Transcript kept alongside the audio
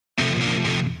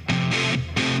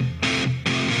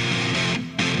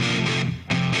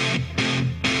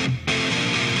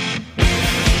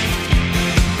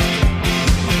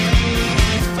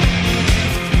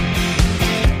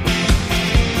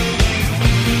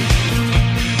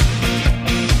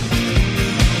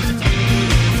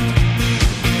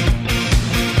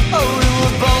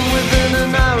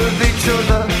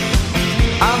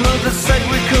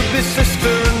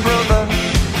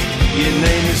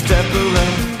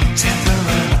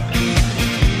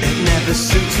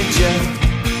messenger.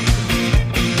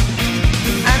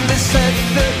 And they said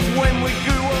that when we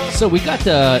grew up. So we got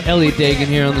Elliot Dagan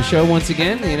here on the show once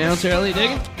again, the announcer Elliot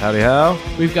Dagan. Howdy how.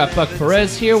 We've got Buck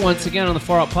Perez here once again on the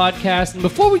Far Out Podcast. And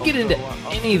before we get into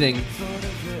anything,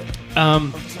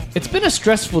 it's been a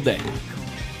stressful day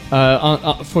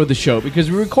for the show because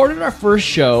we recorded our first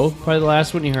show, probably the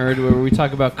last one you heard, where we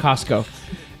talk about Costco.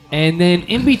 And then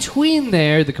in between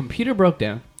there, the computer broke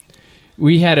down.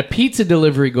 We had a pizza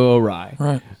delivery go awry.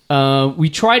 Right. We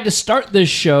tried to start this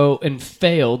show and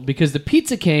failed because the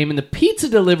pizza came and the pizza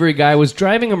delivery guy was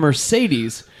driving a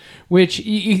Mercedes, which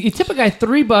you tip a guy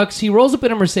 $3. He rolls up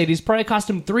in a Mercedes. Probably cost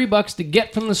him $3 to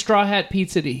get from the Straw Hat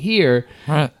Pizza to here.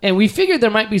 Right. And we figured there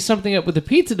might be something up with the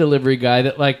pizza delivery guy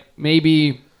that like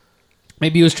maybe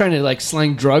he was trying to like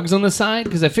slang drugs on the side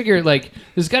because I figured like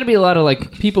there's got to be a lot of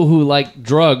like people who like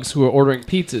drugs who are ordering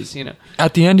pizzas, you know.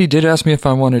 At the end, he did ask me if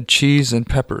I wanted cheese and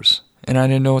peppers, and I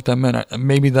didn't know what that meant.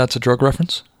 Maybe that's a drug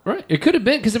reference. Right. It could have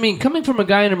been because I mean, coming from a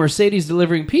guy in a Mercedes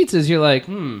delivering pizzas, you're like,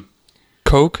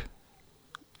 Coke,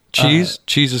 cheese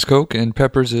is Coke, and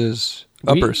peppers is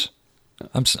uppers.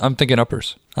 I'm thinking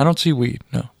uppers. I don't see weed.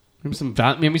 No.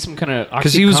 maybe some kind of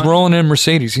because he was rolling in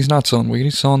Mercedes. He's not selling weed.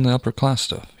 He's selling the upper class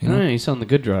stuff. You know? Right, he's selling the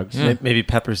good drugs. Yeah. Maybe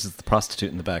Peppers is the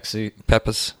prostitute in the back seat.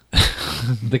 Peppers.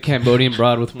 The Cambodian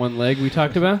broad with one leg we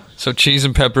talked about. So cheese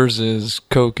and peppers is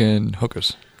Coke and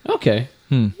hookers. Okay.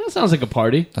 That sounds like a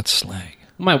party. That's slang.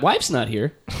 My wife's not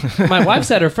here. My wife's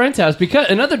at her friend's house because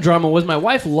another drama was my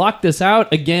wife locked us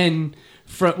out again.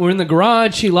 We're in the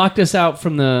garage. She locked us out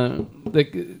from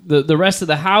the rest of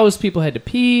the house. People had to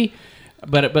pee,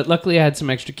 but luckily I had some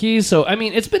extra keys. So I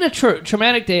mean, it's been a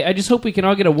traumatic day. I just hope we can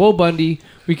all get a Woe Bundy.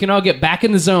 We can all get back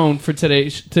in the zone for today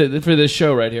for this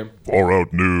show right here. Far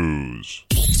Out News.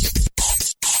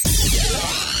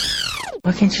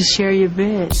 Why can't you share your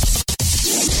bed?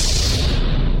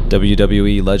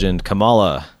 WWE legend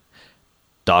Kamala.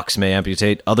 Docs may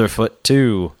amputate other foot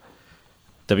too.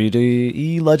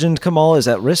 WWE legend Kamala is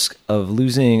at risk of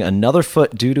losing another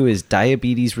foot due to his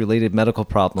diabetes-related medical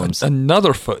problems.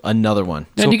 Another foot. Another one.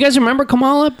 Now, do you guys remember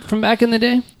Kamala from back in the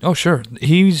day? Oh, sure.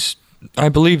 He's, I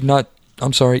believe, but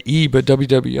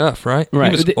WWF, right?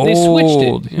 Right. He was They old.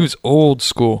 switched it. Yeah. He was old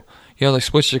school. Yeah, they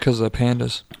switched it because of the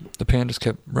pandas. The pandas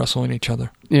kept wrestling each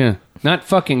other. Yeah. Not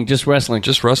fucking, just wrestling.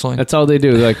 Just wrestling. That's all they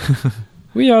do. They're like,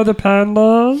 we are the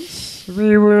pandas.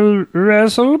 We will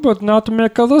wrestle, but not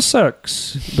make other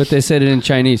sex. But they said it in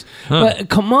Chinese. Huh. But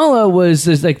Kamala was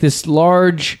this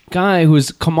large guy who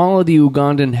was Kamala the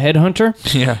Ugandan headhunter.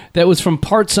 Yeah. That was from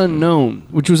Parts Unknown,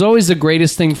 which was always the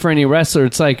greatest thing for any wrestler.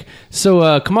 It's like,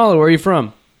 so Kamala, where are you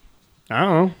from? I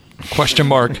don't know. Question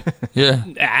mark. Yeah.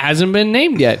 It hasn't been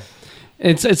named yet.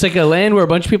 It's like a land where a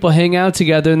bunch of people hang out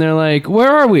together, and they're like,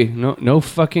 "Where are we?" No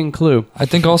fucking clue. I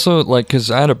think also because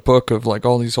I had a book of like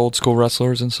all these old school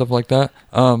wrestlers and stuff like that.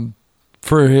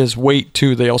 For his weight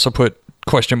too, they also put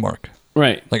question mark.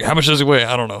 Right. Like how much does he weigh?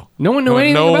 I don't know. No one knew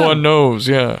anything No about one him. knows.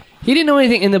 Yeah. He didn't know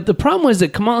anything, and the problem was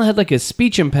that Kamala had like a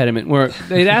speech impediment where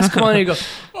they'd ask Kamala, and he'd go,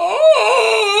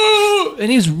 "Oh,"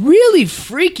 and he was really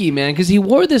freaky, man, because he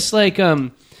wore this like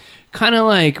kind of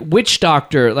like witch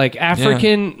doctor, like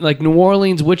African, like New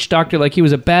Orleans witch doctor, like he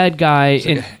was a bad guy.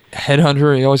 Like a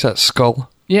headhunter. He always had a skull.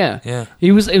 Yeah.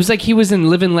 It was like he was in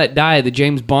Live and Let Die, the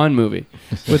James Bond movie,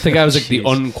 with the guy who was like the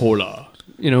Uncola,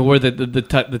 wore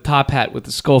the top hat with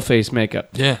the skull face makeup.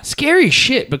 Yeah. Scary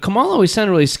shit, but Kamala always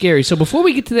sounded really scary. So before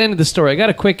we get to the end of the story, I got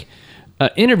a quick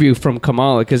interview from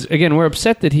Kamala, because again, we're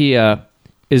upset that he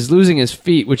is losing his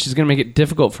feet, which is going to make it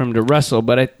difficult for him to wrestle.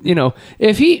 But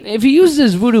if he uses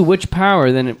his voodoo witch power,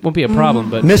 then it won't be a problem.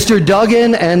 But Mr.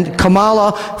 Duggan and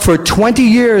Kamala, for 20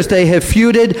 years they have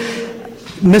feuded.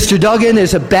 Mr. Duggan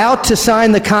is about to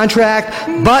sign the contract,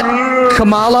 but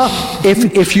Kamala,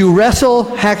 if you wrestle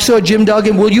Hacksaw Jim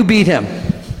Duggan, will you beat him?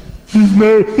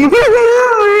 No,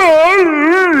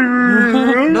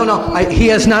 he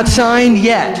has not signed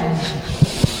yet.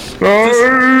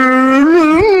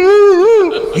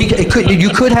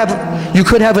 You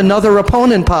could have another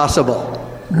opponent possible.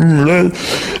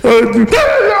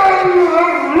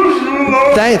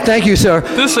 Thank you, sir.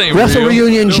 This ain't Wrestle real.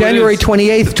 Reunion, No, it January is.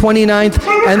 28th, 29th,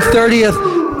 and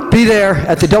 30th. Be there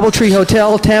at the Doubletree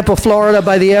Hotel, Tampa, Florida,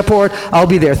 by the airport. I'll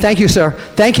be there. Thank you, sir.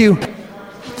 Thank you.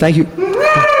 Thank you.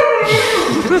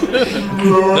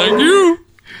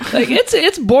 like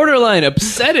it's borderline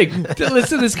upsetting to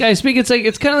listen to this guy speak. It's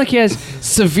kind of like he has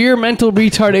severe mental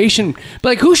retardation. But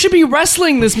like, who should be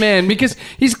wrestling this man? Because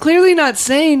he's clearly not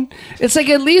sane. It's like,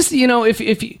 at least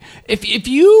if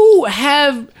you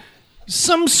have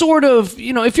some sort of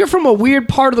if you're from a weird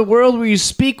part of the world where you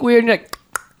speak weird, and you're like,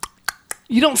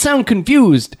 You don't sound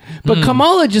confused. But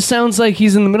Kamala just sounds like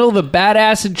he's in the middle of a bad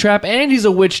acid trap and he's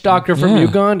a witch doctor from Yeah.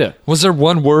 Uganda. Was there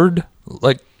one word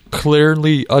like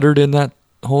clearly uttered in that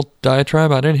whole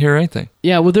diatribe? I didn't hear anything.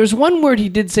 Yeah, well, there's one word he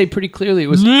did say pretty clearly. It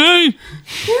was...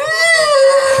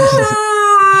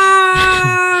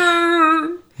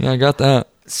 Yeah, I got that.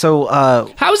 So,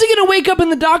 How is he going to wake up in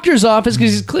the doctor's office?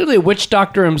 Because he's clearly a witch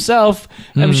doctor himself.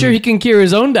 I'm sure he can cure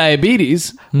his own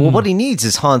diabetes. well, what he needs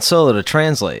is Han Solo to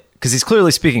translate, because he's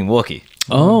clearly speaking Wookiee.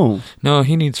 Oh. No,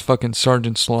 he needs fucking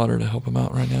Sergeant Slaughter to help him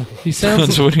out right now. He sounds...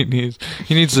 That's what he needs.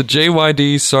 He needs the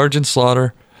JYD, Sergeant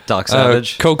Slaughter, Doc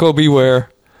Savage. Coco Beware,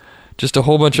 just a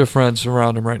whole bunch of friends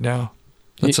around him right now.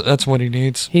 That's what he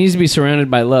needs. He needs to be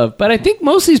surrounded by love. But I think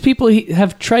most of these people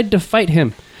have tried to fight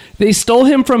him. They stole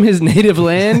him from his native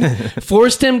land,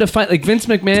 forced him to fight, like Vince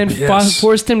McMahon Yes.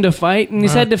 forced him to fight, and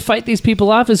he's had to fight these people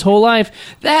off his whole life.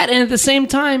 That, and at the same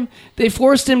time, they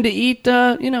forced him to eat,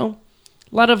 a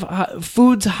lot of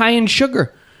foods high in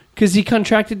sugar because he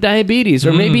contracted diabetes.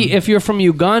 Or maybe if you're from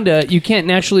Uganda, you can't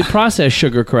naturally process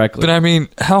sugar correctly. But I mean,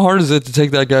 how hard is it to take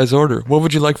that guy's order? What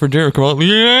would you like for dinner? Come on,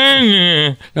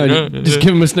 yeah. Just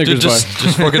give him a Snickers just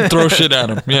fucking throw shit at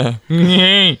him.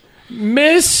 Yeah.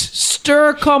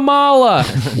 Mr. Kamala,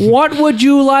 what would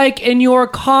you like in your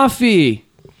coffee?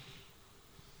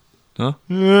 Huh?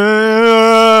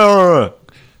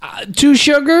 2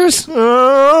 sugars? Sweet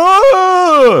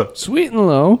and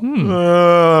low.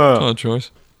 Solid choice.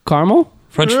 Caramel?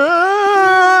 French.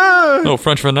 No,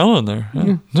 French vanilla in there.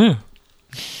 Yeah.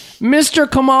 Mr.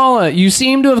 Kamala, you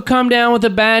seem to have come down with a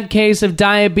bad case of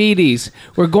diabetes.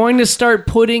 We're going to start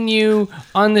putting you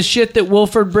on the shit that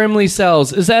Wilford Brimley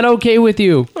sells. Is that okay with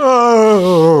you?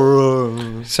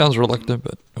 Sounds reluctant,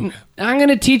 but okay. I'm going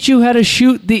to teach you how to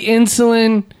shoot the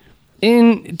insulin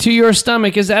into your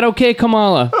stomach. Is that okay,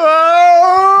 Kamala?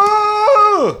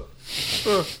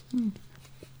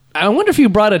 I wonder if you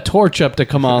brought a torch up to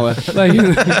Kamala.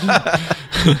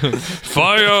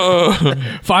 Fire!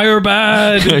 Fire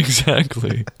bad.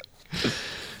 Exactly.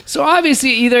 So obviously,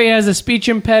 either he has a speech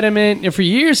impediment, and for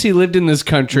years he lived in this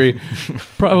country,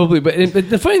 probably. But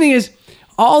the funny thing is,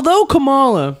 although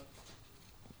Kamala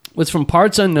was from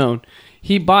parts unknown,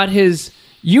 he bought his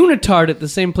unitard at the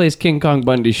same place King Kong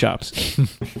Bundy shops.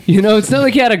 It's not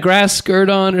like he had a grass skirt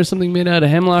on or something made out of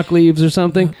hemlock leaves or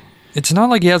something. It's not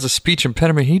like he has a speech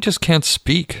impediment. He just can't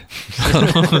speak.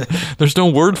 There's no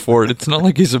word for it. It's not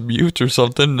like he's a mute or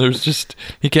something.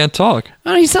 He can't talk. I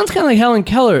don't know, he sounds kind of like Helen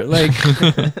Keller. Like,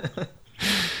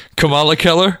 Kamala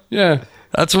Keller? yeah.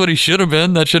 That's what he should have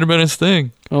been. That should have been his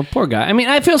thing. Oh, poor guy. I mean,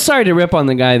 I feel sorry to rip on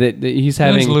the guy that he's He's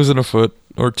having, losing a foot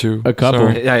or two. A couple.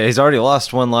 Sorry. Yeah, he's already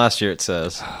lost one last year, it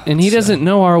says. and he doesn't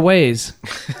know our ways.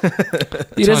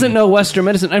 He doesn't know Western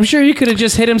medicine. I'm sure he could have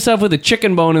just hit himself with a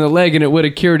chicken bone in the leg and it would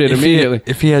have cured it immediately.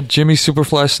 If he had Jimmy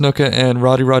Superfly Snuka and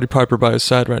Roddy Piper by his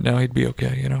side right now, he'd be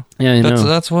okay, Yeah, I know.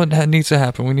 That's what needs to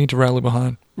happen. We need to rally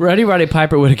behind. Roddy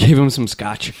Piper would have gave him some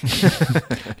scotch.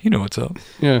 You know what's up.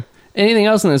 Yeah. Anything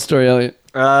else in that story, Elliot?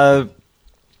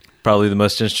 Probably the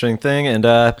most interesting thing and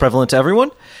prevalent to everyone.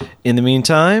 In the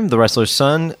meantime, the wrestler's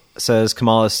son says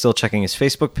Kamala is still checking his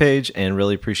Facebook page and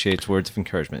really appreciates words of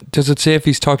encouragement. Does it say if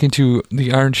he's talking to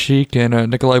the Iron Sheik and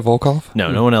Nikolai Volkov?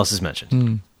 No one else is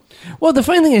mentioned. Well, the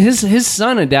funny thing is his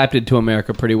son adapted to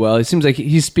America pretty well. It seems like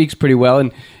he speaks pretty well.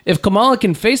 And if Kamala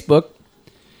can Facebook,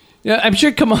 I'm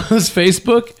sure Kamala's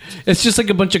Facebook, it's just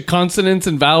like a bunch of consonants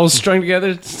and vowels strung together.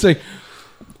 It's like,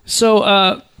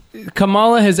 so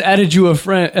Kamala has added you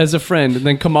as a friend, and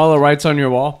then Kamala writes on your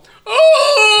wall,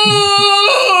 "Oh!"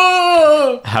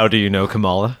 How do you know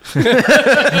Kamala?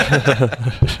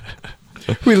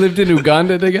 We lived in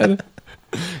Uganda together.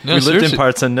 No, We lived in seriously.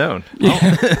 parts unknown.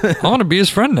 I want to be his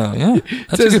friend now, yeah.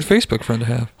 That's a good Facebook friend to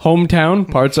have. Hometown,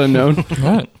 parts unknown.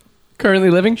 Right. Currently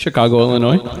living Chicago,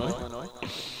 Illinois.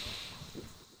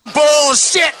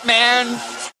 Bullshit, man!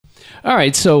 All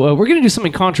right, so we're going to do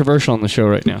something controversial on the show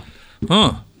right now.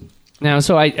 Huh. Now,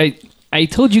 so I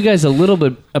told you guys a little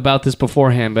bit about this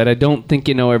beforehand, but I don't think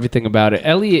you know everything about it.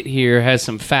 Elliot here has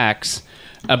some facts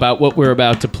about what we're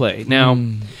about to play. Now,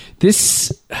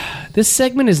 this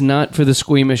segment is not for the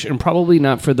squeamish and probably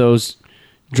not for those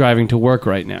driving to work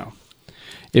right now.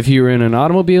 If you're in an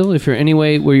automobile, if you're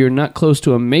anyway where you're not close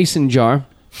to a mason jar,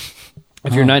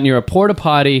 if you're not near a porta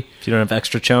potty, If you don't have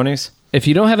extra chonies. if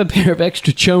you don't have a pair of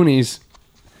extra chonies,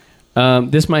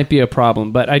 this might be a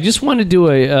problem. But I just want to do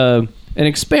an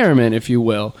experiment, if you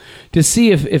will, to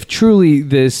see if truly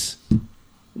this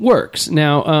works.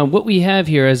 Now, what we have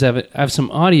here is I have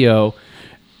some audio,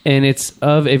 and it's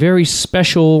of a very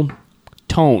special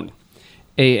tone,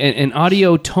 an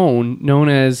audio tone known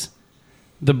as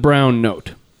the brown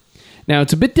note. Now,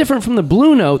 it's a bit different from the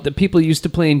Blue Note that people used to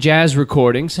play in jazz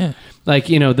recordings. Yeah. Like,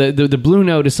 the Blue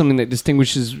Note is something that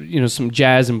distinguishes, some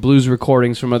jazz and blues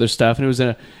recordings from other stuff. And it was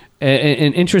an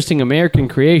interesting American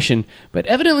creation. But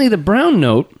evidently the Brown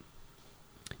Note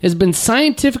has been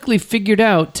scientifically figured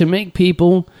out to make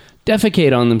people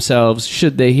defecate on themselves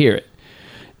should they hear it.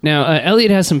 Now,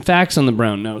 Elliot has some facts on the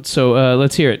Brown Note, so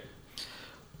let's hear it.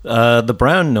 The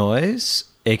brown noise,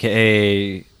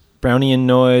 a.k.a. Brownian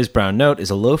noise, brown note,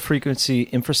 is a low-frequency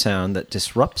infrasound that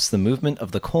disrupts the movement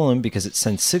of the colon because it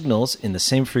sends signals in the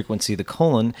same frequency the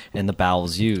colon and the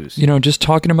bowels use. Just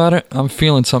talking about it, I'm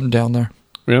feeling something down there.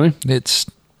 Really?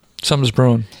 Something's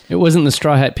brewing. It wasn't the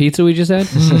Straw Hat Pizza we just had?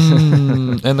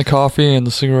 And the coffee and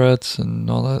the cigarettes and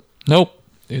all that. Nope.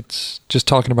 It's just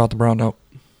talking about the Brown Note.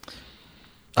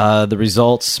 The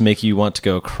results make you want to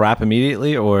go crap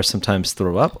immediately or sometimes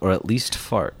throw up or at least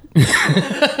fart.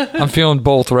 I'm feeling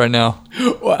both right now.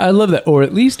 Well, I love that. Or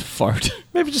at least fart.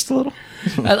 Maybe just a little.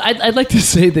 I'd like to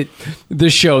say that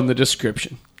this show in the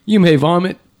description. You may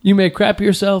vomit, you may crap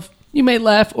yourself, you may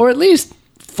laugh, or at least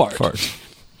fart.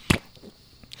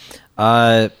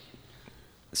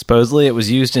 Supposedly it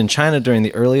was used in China during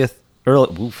the early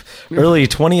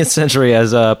 20th century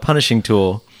as a punishing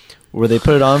tool, where they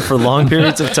put it on for long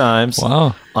periods of times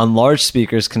on large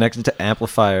speakers connected to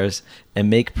amplifiers and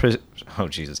make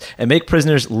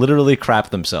prisoners literally crap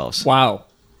themselves. Wow.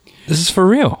 This is for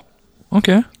real.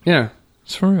 Okay. Yeah.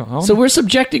 It's for real. So we're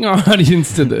subjecting our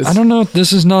audience to this. I don't know.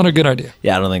 This is not a good idea.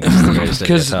 Yeah, I don't think this is the greatest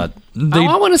idea, Todd.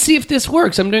 I want to see if this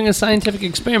works. I'm doing a scientific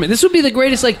experiment. This would be the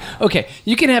greatest. Okay,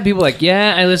 you can have people like,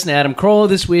 yeah, I listened to Adam Carolla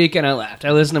this week and I laughed.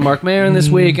 I listened to Mark Maron this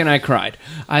week and I cried.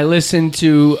 I listened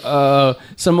to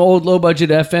some old low-budget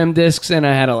FM discs and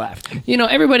I had a laugh.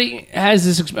 Everybody has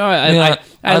this experience.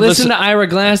 I listened to Ira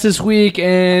Glass this week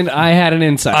and I had an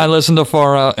insight. I listened to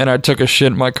Far Out and I took a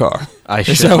shit in my car. I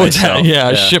shit myself.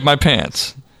 I shit my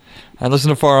pants. I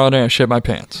listened to Far Out and I shit my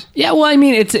pants. Yeah, well, I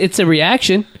mean, it's a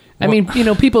reaction. I mean,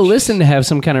 people listen to have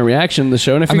some kind of reaction to the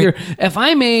show. And I figure if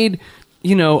I made,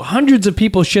 hundreds of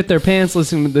people shit their pants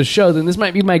listening to the show, then this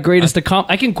might be my greatest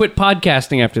accomplishment. I can quit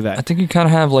podcasting after that. I think you kind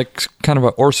of have kind of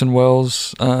an Orson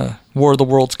Welles War of the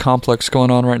Worlds complex going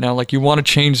on right now. Like you want to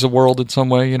change the world in some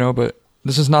way, but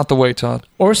this is not the way, Todd.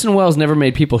 Orson Welles never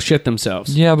made people shit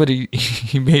themselves. Yeah, but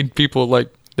he made people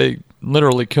they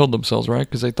literally killed themselves, right?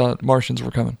 Because they thought Martians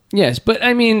were coming. Yes, but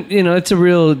I mean, it's a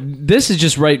real... This is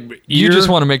just right... You just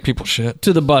want to make people shit.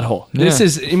 To the butthole. Yeah. This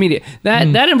is immediate.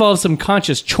 That involves some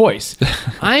conscious choice.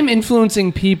 I'm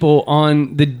influencing people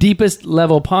on the deepest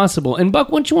level possible. And Buck,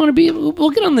 what you want to be...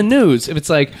 We'll get on the news. If it's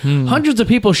like hundreds of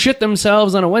people shit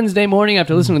themselves on a Wednesday morning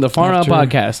after listening to the Far Out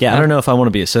podcast. Yeah, I don't know if I want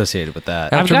to be associated with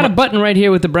that. I've got a button right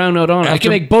here with the Brown Note on it. I can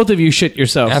make both of you shit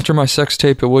yourselves. After my sex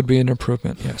tape, it would be an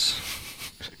improvement, yes.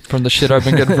 From the shit I've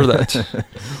been getting for that.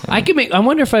 I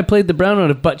wonder if I played the Brown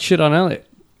Note of butt shit on Elliot.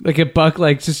 Like a Buck,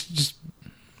 just...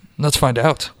 Let's find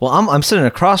out. Well, I'm sitting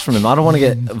across from him. I don't want to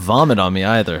get vomit on me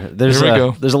either. Here we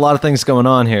go. There's a lot of things going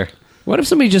on here. What if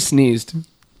somebody just sneezed?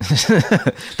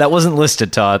 That wasn't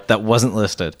listed, Todd. That wasn't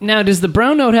listed. Now, does the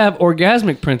Brown Note have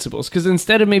orgasmic principles? Because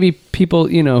instead of maybe people,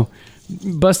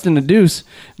 busting a deuce,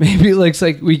 maybe it looks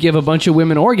like we give a bunch of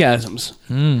women orgasms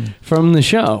from the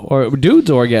show. Or dudes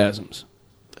orgasms.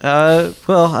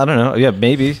 Well, I don't know. Yeah,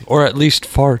 maybe. Or at least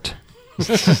fart.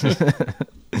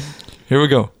 Here we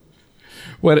go.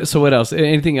 So what else?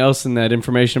 Anything else in that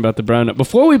information about the Brown Note?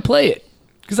 Before we play it,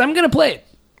 because I'm going to play it.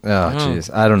 Oh,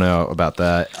 jeez. I don't know about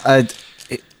that.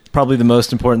 Probably the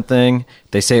most important thing,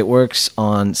 they say it works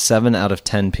on 7 out of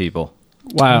 10 people.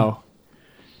 Wow.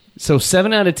 So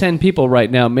 7 out of 10 people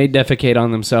right now may defecate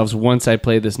on themselves once I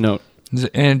play this note.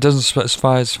 And it doesn't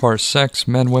specify as far as sex,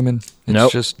 men, women.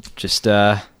 It's just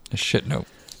a shit note.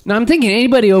 Now I'm thinking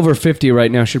anybody over 50 right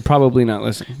now should probably not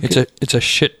listen. It's a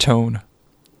shit tone.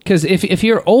 Because if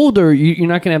you're older, you're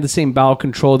not going to have the same bowel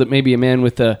control that maybe a man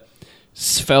with a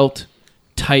svelte,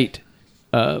 tight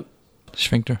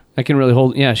sphincter. I can really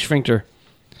hold. Yeah, sphincter.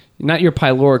 Not your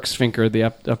pyloric sphincter, the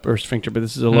upper sphincter, but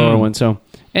this is a lower one. So,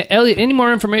 Elliot, any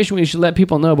more information we should let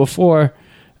people know before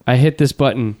I hit this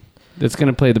button that's going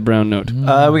to play the Brown Note?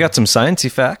 We got some sciencey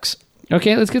facts.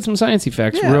 Okay, let's get some sciencey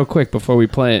facts real quick before we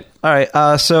play it. All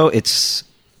right, so it's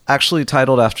actually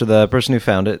titled after the person who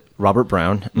found it, Robert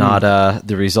Brown, not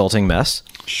The Resulting Mess.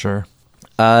 Sure.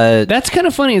 That's kind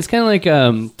of funny. It's kind of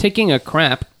like taking a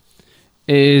crap.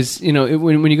 Is,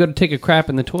 when you go to take a crap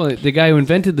in the toilet, the guy who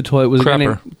invented the toilet was a guy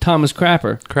named Thomas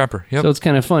Crapper. Crapper, yep. So it's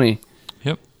kind of funny.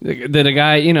 Yep. That a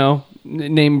guy,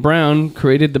 named Brown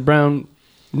created the Brown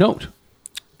Note.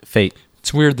 Fate.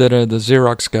 It's weird that the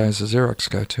Xerox guy is a Xerox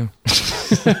guy, too.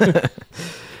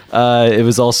 It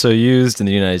was also used in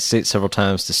the United States several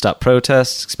times to stop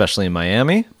protests, especially in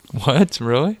Miami. What?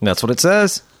 Really? And that's what it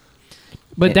says.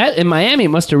 But that in Miami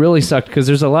must have really sucked because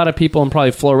there's a lot of people in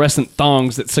probably fluorescent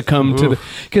thongs that succumb to the.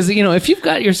 Because if you've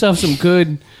got yourself some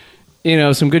good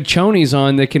chonies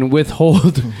on that can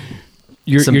withhold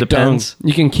your depends. dung,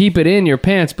 you can keep it in your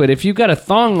pants. But if you've got a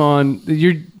thong on,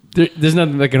 there's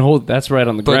nothing that can hold. That's right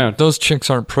on the But ground. those chicks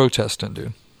aren't protesting,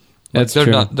 dude. That's they're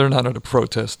true. not. They're not at a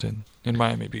protest in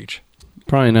Miami Beach.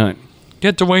 Probably not.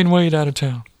 Get Dwayne Wade out of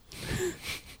town.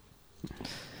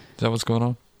 Is that what's going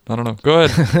on? I don't know. Go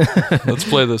ahead. Let's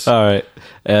play this. All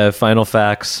right. Final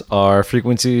facts are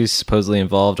frequencies supposedly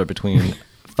involved are between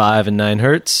 5 and 9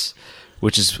 hertz,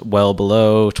 which is well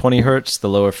below 20 hertz, the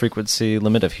lower frequency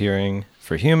limit of hearing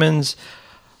for humans.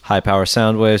 High power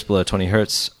sound waves below 20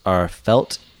 hertz are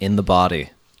felt in the body.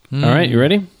 All right, you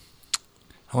ready?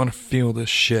 I want to feel this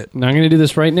shit. Now I'm going to do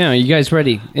this right now. You guys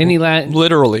ready?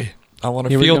 Literally. I want to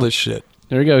Here we feel go. this shit.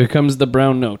 There we go. Here comes the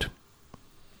brown note.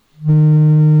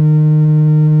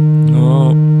 Oh.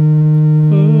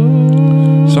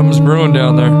 Something's brewing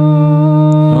down there.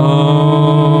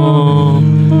 Oh.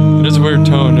 It is a weird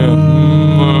tone, yeah.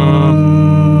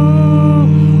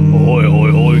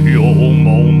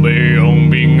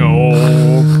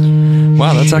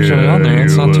 Wow, that's actually on there.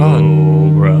 That's not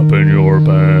telling. Grabbing your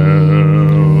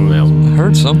pants. I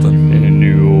heard something. In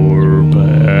your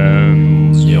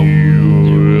pants.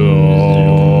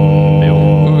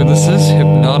 Ooh, this is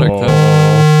hypnotic, though.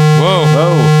 Whoa.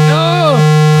 Oh,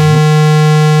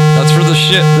 That's for the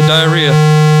shit, the diarrhea.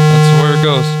 That's where it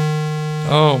goes.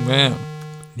 Oh, man.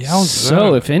 Yowza.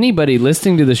 So, if anybody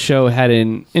listening to the show had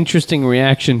an interesting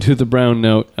reaction to the brown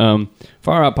note,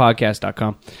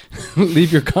 faroutpodcast.com.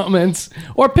 Leave your comments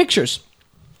or pictures.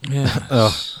 Yeah.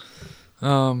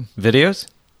 videos?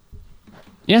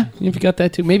 Yeah, if you got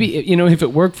that too. Maybe, if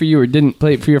it worked for you or didn't,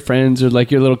 play it for your friends or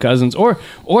like your little cousins or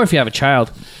if you have a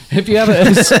child. If you have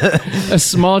a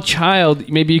small child,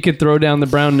 maybe you could throw down the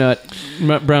brown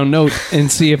note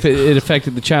and see if it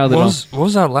affected the child at all. What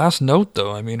was that last note,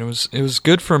 though? I mean, it was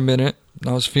good for a minute.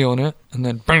 I was feeling it, and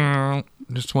then bang,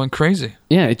 just went crazy.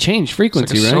 Yeah, it changed It's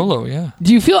frequency, like a right? solo, yeah.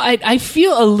 Do you feel? I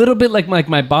feel a little bit like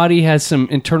my body has some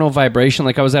internal vibration.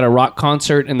 Like I was at a rock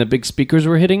concert and the big speakers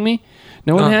were hitting me.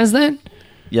 No one has that.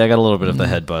 Yeah, I got a little bit of the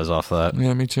head buzz off that.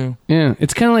 Yeah, me too. Yeah,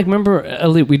 it's kind of like, remember,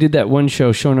 Elliot, we did that one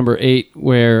show number 8,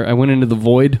 where I went into the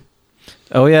void.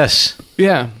 Oh, yes.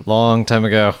 Yeah, Long time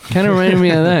ago. kind of reminded me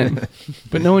of that.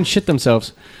 But no one shit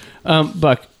themselves.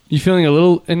 Buck, you feeling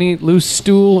any loose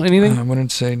stool, anything? I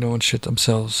wouldn't say no one shit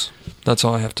themselves. That's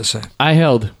all I have to say. I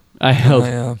held.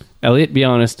 Elliot, be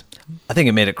honest. I think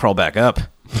it made it crawl back up.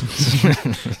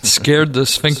 Scared the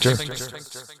sphincter.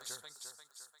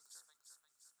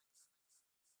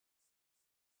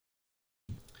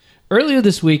 Earlier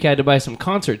this week, I had to buy some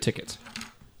concert tickets.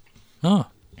 Oh.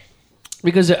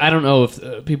 Because I don't know if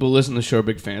people who listen to the show are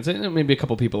big fans. Maybe a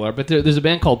couple people are. But there's a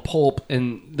band called Pulp,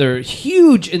 and they're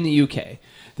huge in the UK.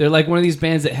 They're like one of these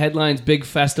bands that headlines big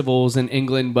festivals in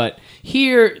England. But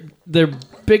here, their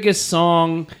biggest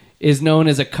song is known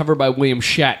as a cover by William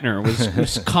Shatner,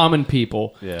 was Common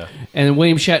People. Yeah. And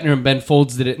William Shatner and Ben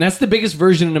Folds did it. And that's the biggest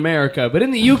version in America. But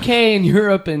in the UK and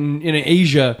Europe and in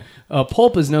Asia,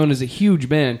 Pulp is known as a huge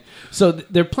band. So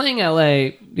they're playing LA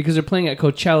because they're playing at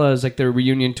Coachella as like their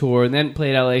reunion tour, and they hadn't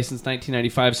played LA since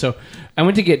 1995. So I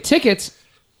went to get tickets,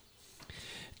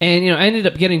 and I ended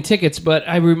up getting tickets, but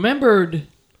I remembered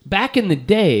back in the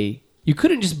day, you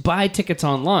couldn't just buy tickets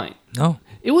online. No.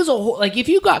 It was like if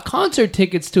you got concert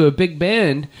tickets to a big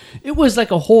band, it was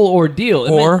like a whole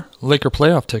ordeal. Or Laker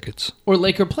playoff tickets. Or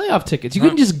Laker playoff tickets. You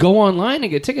couldn't just go online and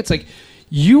get tickets. Like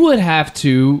you would have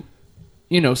to,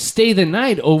 stay the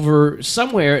night over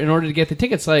somewhere in order to get the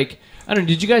tickets. Like, I don't know,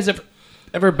 did you guys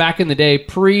ever back in the day,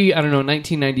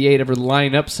 1998, ever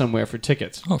line up somewhere for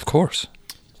tickets? Oh, of course.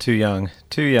 Too young.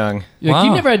 Like, Wow.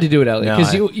 you never had to do it, Elliot, No,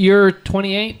 because you're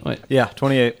 28? What? Yeah,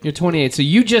 28. You're 28, so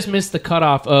you just missed the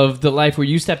cutoff of the life where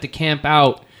you used to have to camp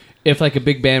out if like a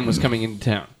big band was coming into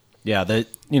town. Yeah,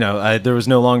 there was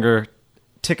no longer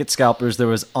ticket scalpers. There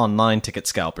was online ticket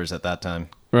scalpers at that time.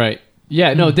 Right.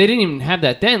 Yeah, no, they didn't even have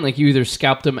that then. Like, you either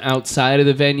scalped them outside of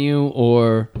the venue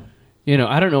or,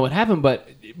 I don't know what happened. But,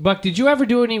 Buck, did you ever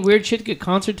do any weird shit to get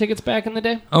concert tickets back in the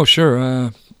day? Oh,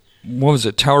 sure. What was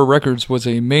it? Tower Records was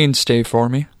a mainstay for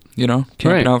me, camping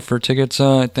Right. out for tickets.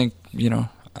 I think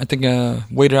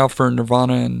waited out for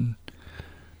Nirvana and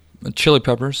Chili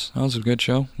Peppers. That was a good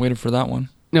show. Waited for that one.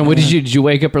 Now, what did you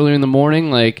wake up early in the morning?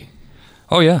 Like,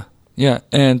 Oh, yeah. Yeah.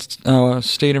 And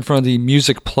stayed in front of the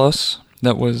Music Plus.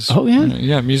 That was... Oh, yeah?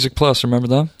 Yeah, Music Plus. Remember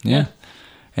that? Yeah.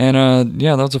 And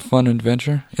yeah, that was a fun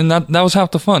adventure. And that was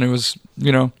half the fun. It was,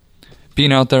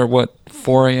 being out there at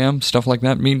 4 a.m., stuff like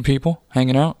that, meeting people,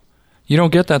 hanging out. You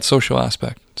don't get that social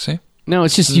aspect. See? No,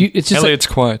 it's just you. It's just Elliot's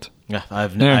quiet. Yeah,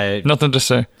 Nothing to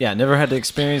say. Yeah, never had to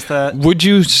experience that. Would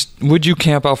you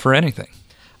camp out for anything?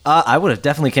 I would have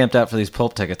definitely camped out for these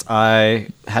Pulp tickets. I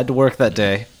had to work that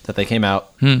day that they came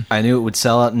out. I knew it would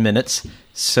sell out in minutes.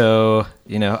 So,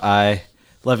 I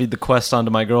levied the quest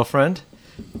onto my girlfriend.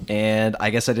 And I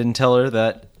guess I didn't tell her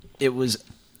that it was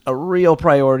a real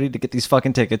priority to get these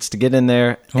fucking tickets, to get in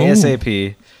there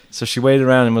ASAP. So she waited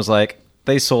around and was like,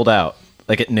 they sold out,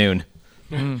 like at noon.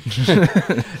 And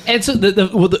so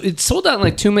it sold out in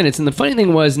like 2 minutes. And the funny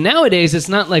thing was, nowadays it's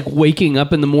not like waking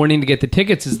up in the morning to get the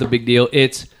tickets is the big deal.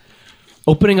 It's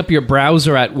opening up your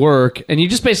browser at work, and you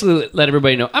just basically let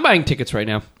everybody know, I'm buying tickets right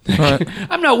now. Right.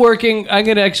 I'm not working. I'm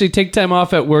going to actually take time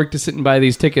off at work to sit and buy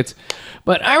these tickets.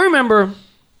 But I remember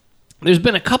there's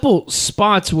been a couple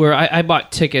spots where I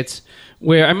bought tickets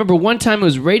where I remember one time it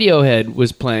was Radiohead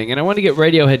was playing, and I wanted to get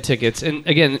Radiohead tickets. And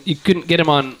again, you couldn't get them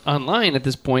online at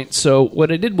this point. So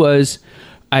what I did was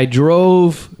I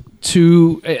drove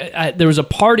to... there was a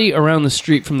party around the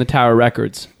street from the Tower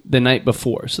Records the night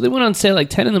before. So they went on sale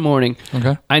like 10 in the morning.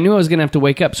 Okay. I knew I was going to have to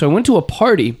wake up. So I went to a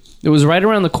party that was right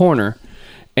around the corner.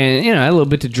 And, I had a little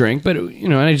bit to drink. But,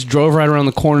 I just drove right around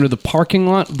the corner to the parking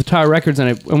lot of the Tower Records, and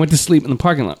I went to sleep in the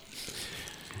parking lot.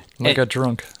 Like a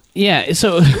drunk. Yeah,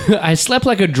 so I slept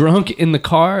like a drunk in the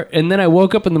car, and then I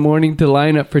woke up in the morning to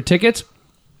line up for tickets.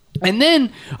 And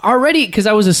then already, because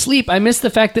I was asleep, I missed the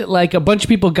fact that like a bunch of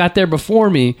people got there before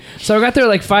me. So I got there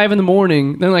like 5 in the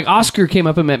morning. Then like Oscar came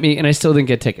up and met me, and I still didn't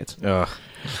get tickets. Ugh.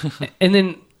 And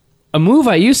then a move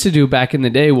I used to do back in the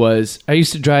day was I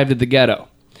used to drive to the Ghetto.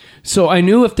 So I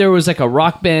knew if there was like a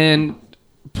rock band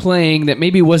playing that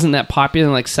maybe wasn't that popular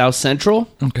in like South Central.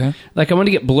 Okay. Like I wanted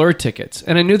to get Blur tickets.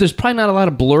 And I knew there's probably not a lot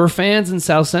of Blur fans in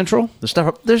South Central. There's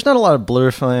not a lot of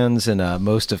Blur fans in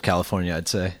most of California, I'd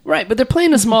say. Right, but they're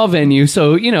playing a small venue,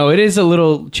 so it is a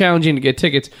little challenging to get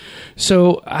tickets.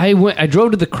 So I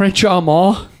drove to the Crenshaw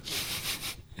Mall,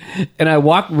 and I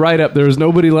walked right up. There was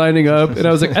nobody lining up, and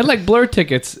I was like, I'd like Blur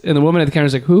tickets. And the woman at the counter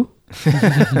was like, who?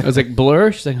 I was like,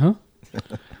 Blur? She's like, huh?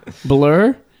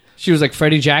 Blur? She was like,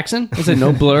 Freddie Jackson? I said,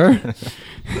 no, Blur.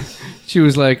 She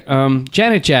was like,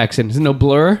 Janet Jackson. I said, no,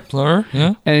 Blur. Blur,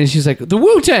 yeah. And she's like, the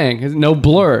Wu-Tang. I said, no,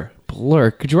 Blur.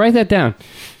 Blur. Could you write that down?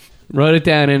 Wrote it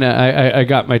down, and I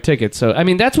got my ticket. So, I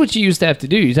mean, that's what you used to have to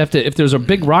do. You have to, if there's a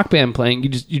big rock band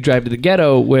playing, you drive to the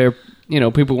Ghetto where,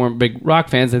 people weren't big rock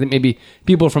fans. I think maybe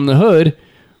people from the hood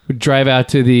would drive out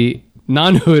to the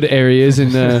non-hood areas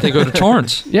and... they go to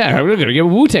Torrance. Yeah, we're going to get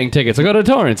Wu-Tang tickets. I go to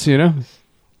Torrance,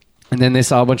 And then they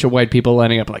saw a bunch of white people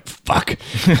lining up like, fuck.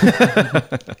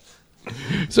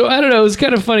 So, I don't know. It was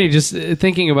kind of funny just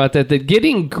thinking about that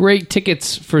getting great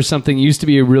tickets for something used to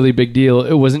be a really big deal.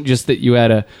 It wasn't just that you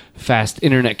had a fast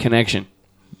internet connection.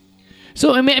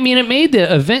 So, I mean, it made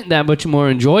the event that much more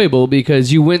enjoyable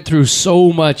because you went through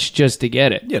so much just to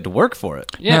get it. You had to work for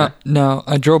it. Yeah. Now,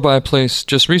 I drove by a place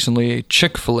just recently, a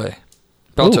Chick-fil-A,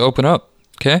 about to open up,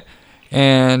 okay?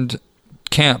 And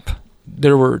camp.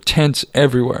 There were tents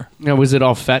everywhere. Now, was it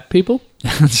all fat people?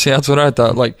 See, that's what I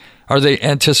thought. Like, are they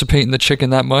anticipating the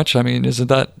chicken that much? I mean, isn't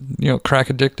that, crack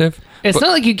addictive? It's not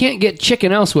like you can't get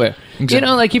chicken elsewhere.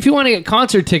 Exactly. Like if you want to get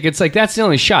concert tickets, like that's the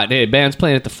only shot. Hey, band's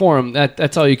playing at the Forum.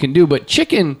 That's all you can do. But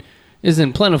chicken is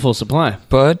in plentiful supply.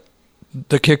 But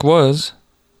the kick was,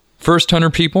 first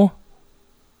 100 people,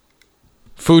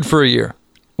 food for a year.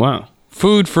 Wow.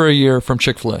 Food for a year from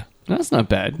Chick-fil-A. That's not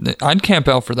bad. I'd camp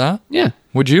out for that. Yeah.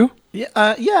 Would you? Yeah,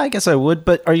 I guess I would,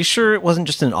 but are you sure it wasn't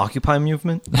just an Occupy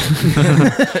movement?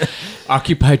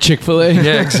 Occupy Chick-fil-A.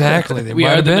 Yeah, exactly. We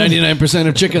are the 99%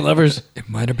 of chicken lovers. It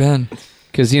might have been.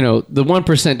 Because, the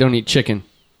 1% don't eat chicken.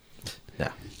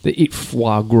 Yeah. They eat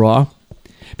foie gras.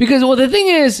 Because, the thing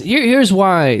is, here's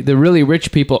why the really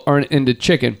rich people aren't into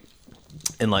chicken.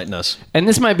 Enlighten us. And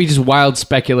this might be just wild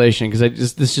speculation,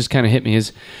 because this just kind of hit me,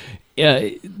 is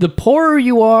the poorer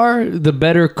you are, the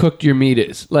better cooked your meat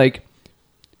is. Like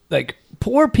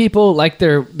poor people like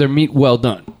their meat well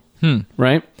done,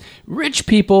 right? Rich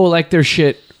people like their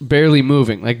shit barely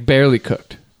moving, like barely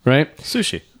cooked, right?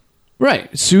 Sushi.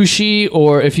 Right. Sushi,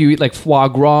 or if you eat like foie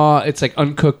gras, it's like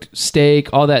uncooked steak,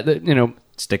 all that,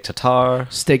 Steak tartare.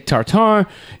 Steak tartare,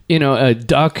 a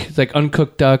duck, it's like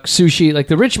uncooked duck, sushi. Like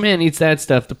the rich man eats that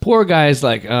stuff. The poor guy is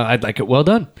like, I'd like it well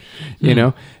done,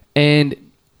 And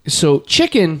so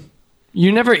chicken,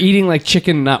 you're never eating like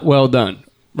chicken not well done,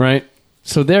 right?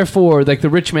 So therefore, like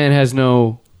the rich man has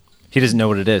no... He doesn't know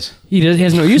what it is. He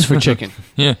has no use for chicken.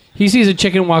 Yeah. He sees a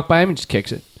chicken walk by him and just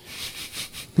kicks it.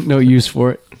 No use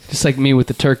for it. Just like me with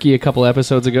the turkey a couple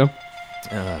episodes ago.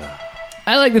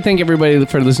 I'd like to thank everybody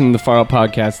for listening to the Far Out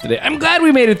Podcast today. I'm glad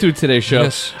we made it through today's show.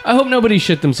 Yes. I hope nobody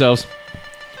shit themselves.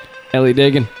 Ellie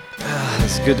Dagan,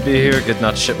 It's good to be here. Good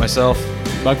not to shit myself.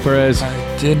 Buck Perez,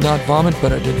 I did not vomit,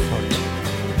 but I did fart.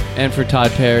 and for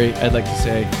Todd Perry, I'd like to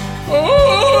say,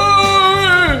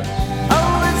 Oh,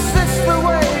 is this the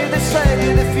way they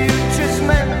say the future's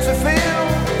meant to feel?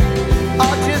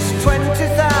 Or just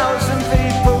 20,000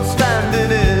 people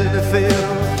standing in a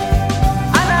field?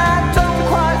 And I don't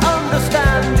quite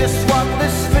understand just what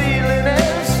this feeling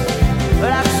is. But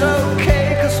that's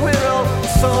okay, cause we're all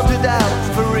sorted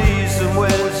out for reason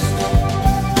with.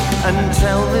 And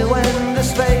tell me when the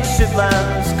spaceship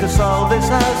lands, cause all this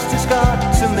has just got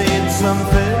to mean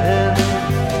something.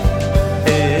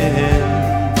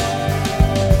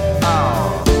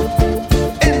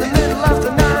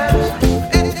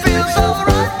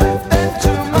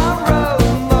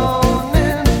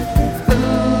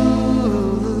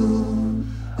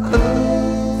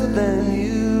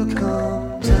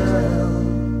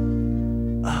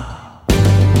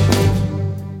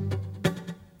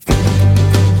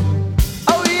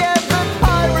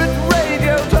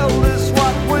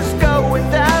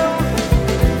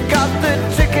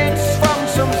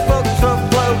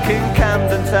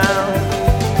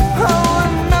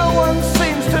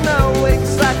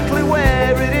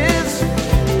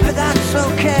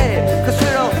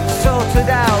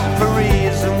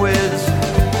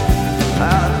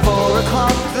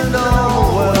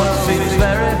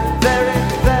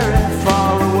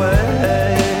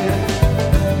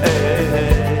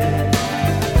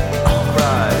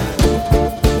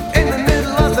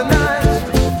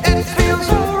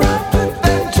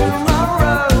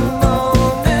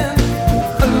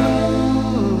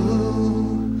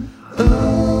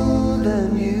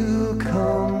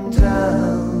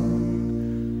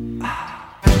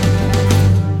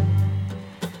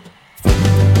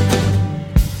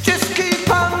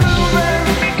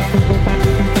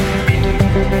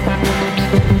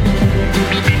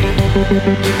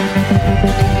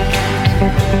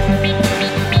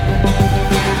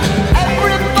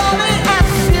 Everybody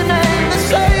asks your name, they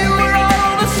say we're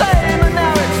all the same, and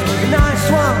now it's nice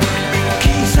one,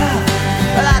 geezer.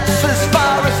 That's as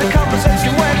far as the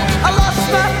conversation went. I lost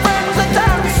my friends, I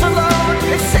dance alone.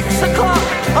 It's 6 o'clock,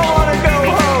 I wanna go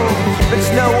home.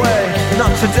 There's no way,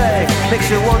 not today. Makes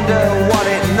you wonder what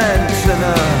it meant,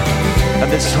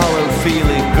 and this hollow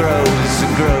feeling grows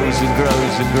and grows and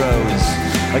grows and grows.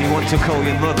 And you want to call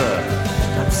your mother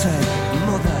and say,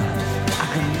 Mother, I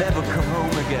can never come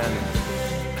home again,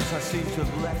 because I seem to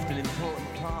have left an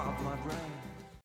important part of my brain.